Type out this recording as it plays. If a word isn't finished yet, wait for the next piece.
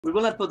We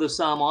will not put the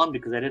psalm on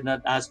because I did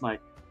not ask my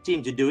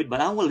team to do it,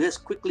 but I will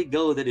just quickly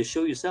go there to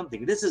show you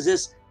something. This is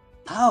just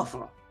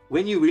powerful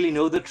when you really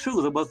know the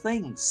truth about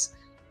things.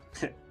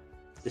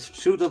 The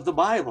truth of the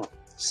Bible.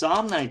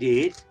 Psalm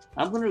 98.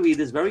 I'm going to read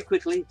this very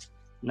quickly.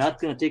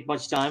 Not going to take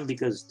much time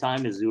because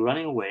time is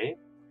running away.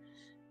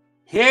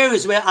 Here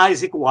is where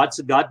Isaac Watts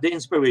got the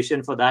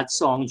inspiration for that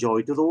song,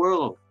 Joy to the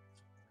World.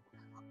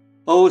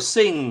 Oh,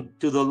 sing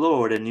to the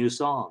Lord a new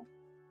song.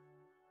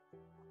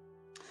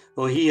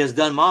 For he has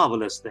done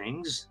marvelous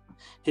things.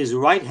 His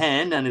right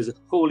hand and his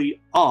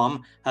holy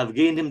arm have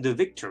gained him the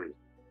victory.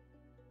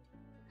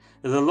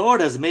 The Lord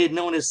has made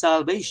known his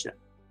salvation.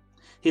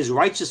 His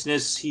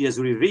righteousness he has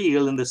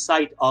revealed in the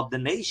sight of the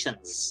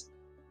nations.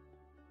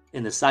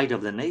 In the sight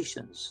of the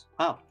nations.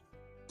 Wow.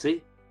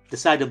 See? The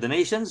sight of the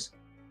nations.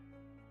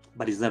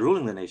 But he's not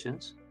ruling the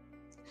nations.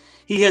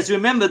 He has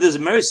remembered his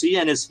mercy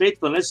and his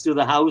faithfulness to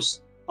the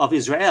house of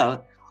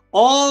Israel.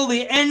 All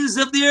the ends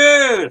of the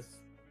earth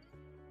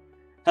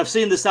have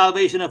seen the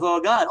salvation of our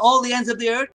God. All the ends of the earth